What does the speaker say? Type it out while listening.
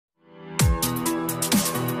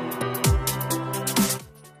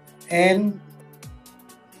and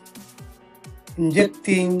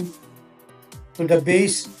injecting to the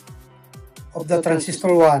base of the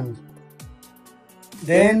transistor 1.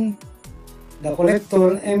 Then the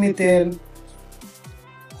collector emitter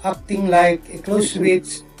acting like a closed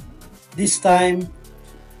switch. This time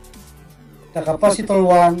the capacitor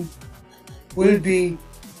 1 will be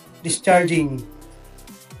discharging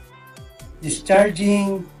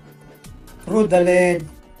through the LED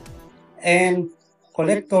and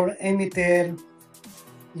collector emitter,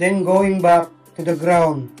 then going back to the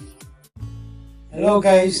ground. Hello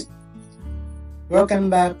guys, welcome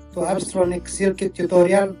back to Abstronic Circuit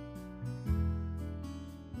Tutorial.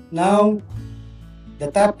 Now the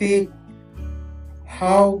topic,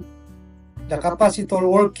 how the capacitor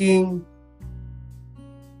working,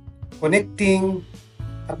 connecting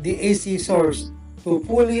at the AC source. To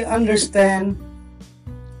fully understand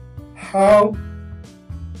how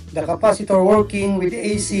the capacitor working with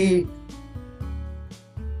AC,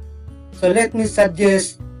 so let me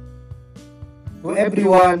suggest to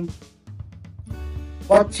everyone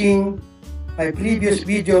watching my previous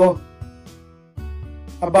video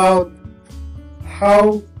about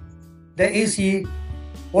how the AC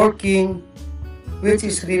working, which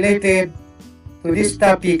is related to this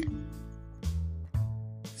topic,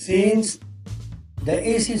 since the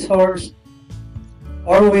AC source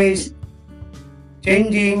always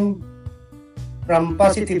changing from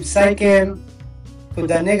positive cycle to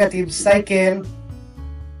the negative cycle,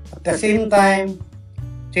 at the same time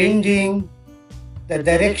changing the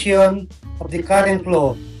direction of the current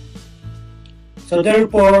flow. So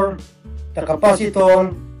therefore, the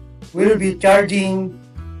capacitor will be charging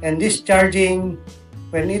and discharging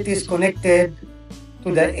when it is connected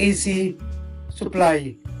to the AC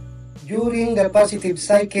supply. During the positive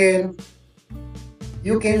cycle,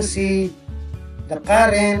 you can see the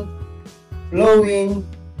current flowing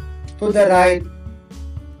to the right,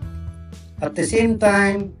 at the same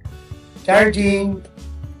time charging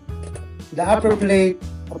the upper plate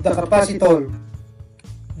of the capacitor.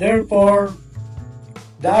 Therefore,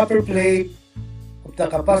 the upper plate of the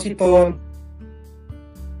capacitor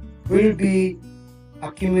will be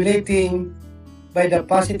accumulating by the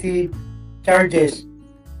positive charges.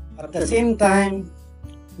 At the same time,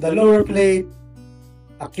 the lower plate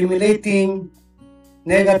accumulating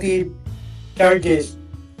negative charges.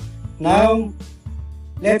 Now,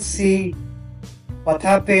 let's see what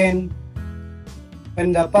happened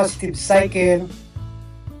when the positive cycle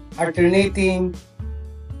alternating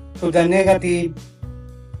to the negative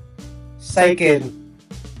cycle.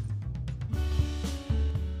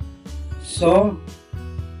 So,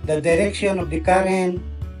 the direction of the current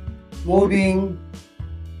moving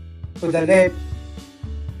to the left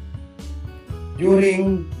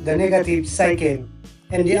during the negative cycle,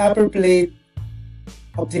 and the upper plate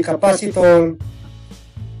of the capacitor,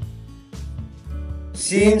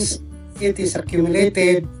 since it is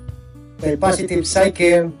accumulated by positive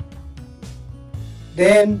cycle,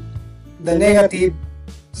 then the negative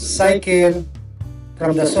cycle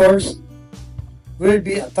from the source will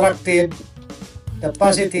be attracted the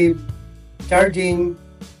positive charging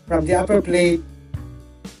from the upper plate.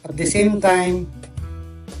 At the same time,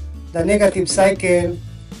 the negative cycle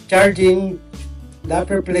charging the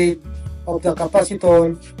upper plate of the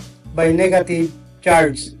capacitor by negative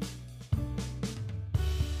charge.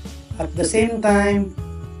 At the same time,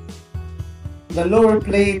 the lower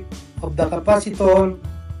plate of the capacitor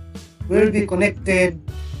will be connected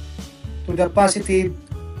to the positive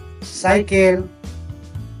cycle.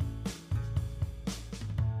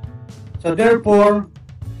 So therefore,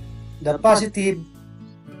 the positive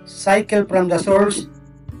cycle from the source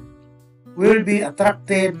will be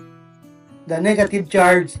attracted the negative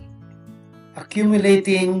charge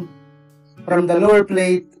accumulating from the lower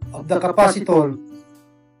plate of the capacitor.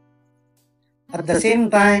 At the same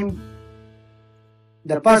time,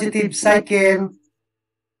 the positive cycle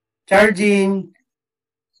charging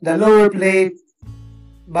the lower plate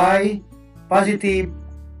by positive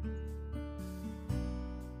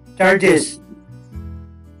charges.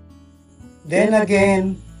 Then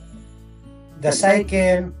again, the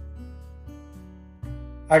cycle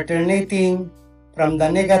alternating from the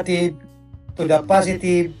negative to the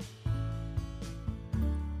positive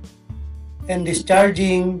and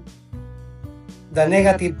discharging the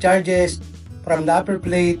negative charges from the upper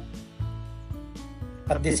plate.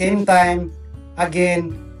 At the same time,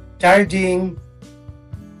 again charging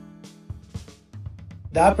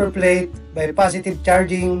the upper plate by positive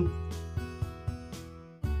charging.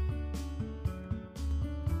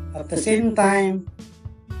 At the same time,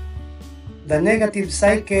 the negative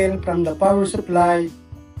cycle from the power supply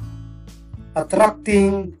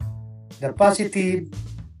attracting the positive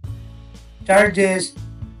charges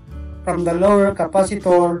from the lower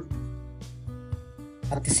capacitor,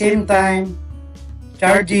 at the same time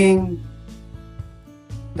charging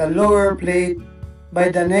the lower plate by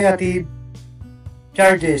the negative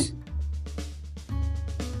charges.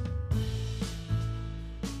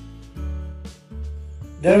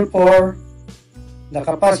 Therefore, the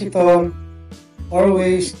capacitor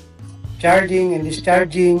always charging and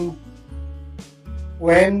discharging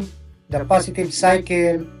when the positive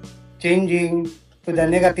cycle changing to the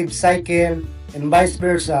negative cycle and vice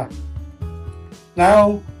versa.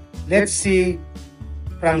 Now, let's see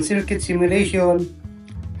from circuit simulation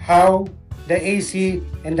how the AC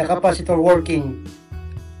and the capacitor working.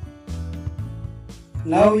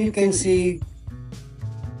 Now you can see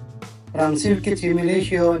from circuit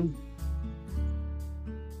simulation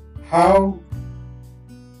how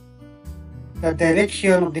the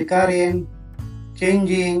direction of the current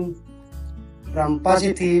changing from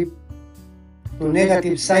positive to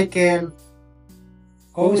negative cycle,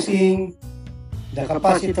 causing the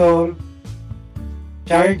capacitor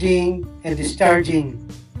charging and discharging.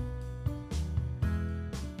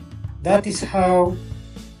 That is how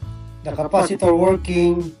the capacitor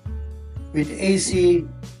working with AC.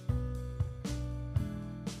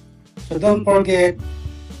 So don't forget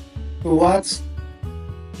to watch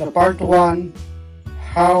the part 1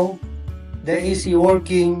 how the AC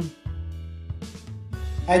working.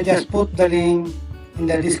 I just put the link in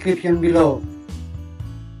the description below.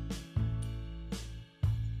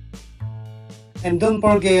 And don't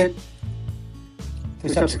forget to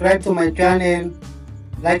subscribe to my channel,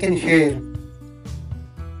 like and share.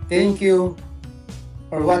 Thank you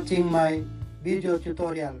for watching my video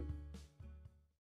tutorial.